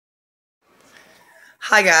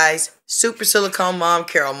Hi guys, Super Silicone Mom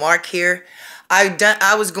Carol Mark here.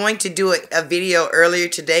 I was going to do a video earlier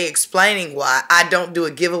today explaining why I don't do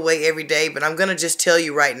a giveaway every day, but I'm going to just tell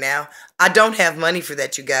you right now, I don't have money for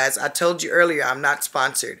that, you guys. I told you earlier I'm not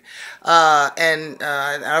sponsored. I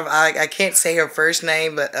can't say her first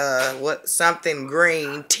name, but something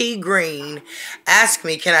Green, T Green, asked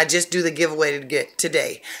me, can I just do the giveaway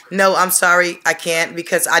today? No, I'm sorry, I can't,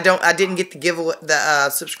 because I didn't get the giveaway,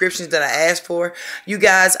 subscriptions that I asked for. You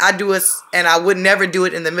guys, I do it, and I would never do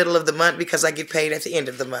it in the middle of the month because I get paid at the end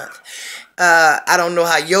of the month. I don't know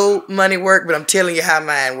how your money work, but I'm telling you how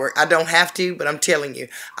mine work. I don't have to, but I'm telling you,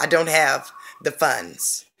 I don't have the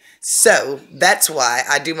funds. So that's why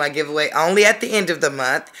I do my giveaway only at the end of the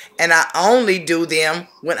month, and I only do them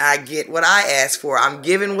when I get what I ask for. I'm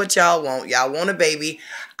giving what y'all want. Y'all want a baby.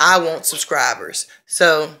 I want subscribers.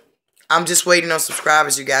 So I'm just waiting on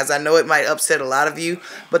subscribers, you guys. I know it might upset a lot of you,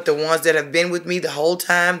 but the ones that have been with me the whole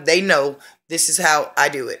time, they know this is how I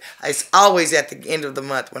do it. It's always at the end of the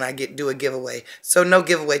month when I do a giveaway. So no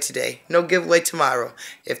giveaway today. No giveaway tomorrow.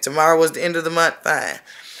 If tomorrow was the end of the month, fine.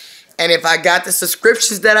 And if I got the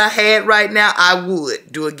subscriptions that I had right now, I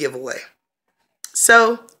would do a giveaway.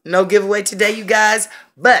 So no giveaway today, you guys.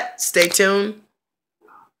 But stay tuned.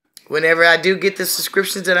 Whenever I do get the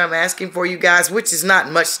subscriptions that I'm asking for, you guys, which is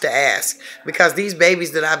not much to ask, because these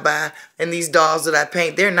babies that I buy and these dolls that I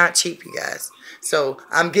paint, they're not cheap, you guys. So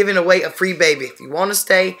I'm giving away a free baby. If you want to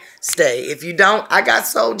stay, stay. If you don't, I got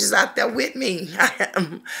soldiers out there with me.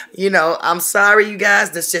 I'm sorry, you guys.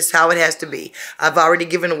 That's just how it has to be. I've already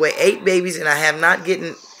given away 8 babies, and I have not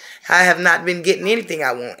been getting anything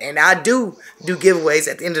I want. And I do giveaways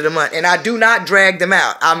at the end of the month. And I do not drag them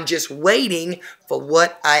out. I'm just waiting for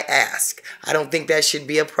what I ask. I don't think that should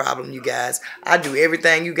be a problem, you guys. I do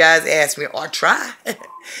everything you guys ask me, or try.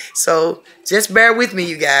 So just bear with me,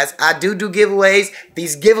 you guys. I do giveaways.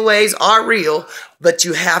 These giveaways are real, but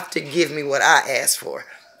you have to give me what I ask for.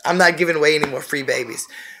 I'm not giving away any more free babies.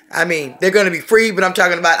 I mean, they're going to be free, but I'm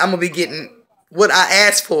talking about I'm going to be getting what I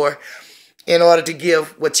asked for in order to give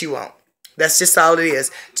what you want. That's just all it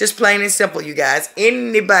is. Just plain and simple, you guys.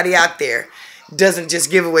 Anybody out there doesn't just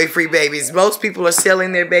give away free babies. Most people are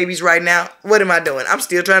selling their babies right now. What am I doing? I'm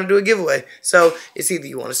still trying to do a giveaway. So it's either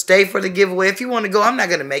you want to stay for the giveaway. If you want to go, I'm not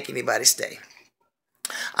going to make anybody stay.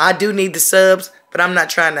 I do need the subs, but I'm not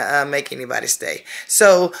trying to make anybody stay.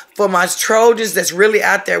 So for my Trojans that's really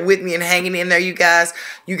out there with me and hanging in there, you guys,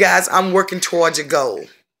 I'm working towards a goal.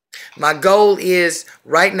 My goal is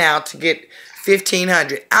right now to get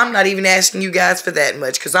 1,500. I'm not even asking you guys for that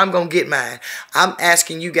much because I'm going to get mine. I'm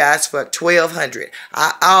asking you guys for 1,200.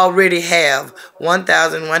 I already have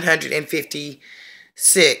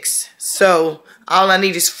 1,156. So all I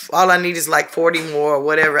need is like 40 more or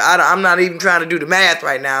whatever. I'm not even trying to do the math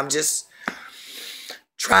right now. I'm just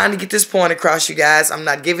trying to get this point across, you guys. I'm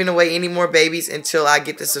not giving away any more babies until I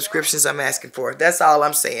get the subscriptions I'm asking for. That's all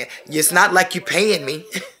I'm saying. It's not like you're paying me.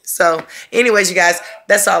 So, anyways, you guys,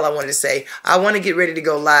 that's all I wanted to say. I want to get ready to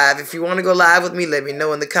go live. If you want to go live with me, let me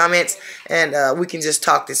know in the comments, and we can just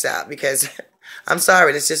talk this out, because I'm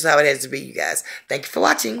sorry. That's just how it has to be, you guys. Thank you for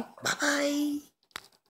watching. Bye-bye.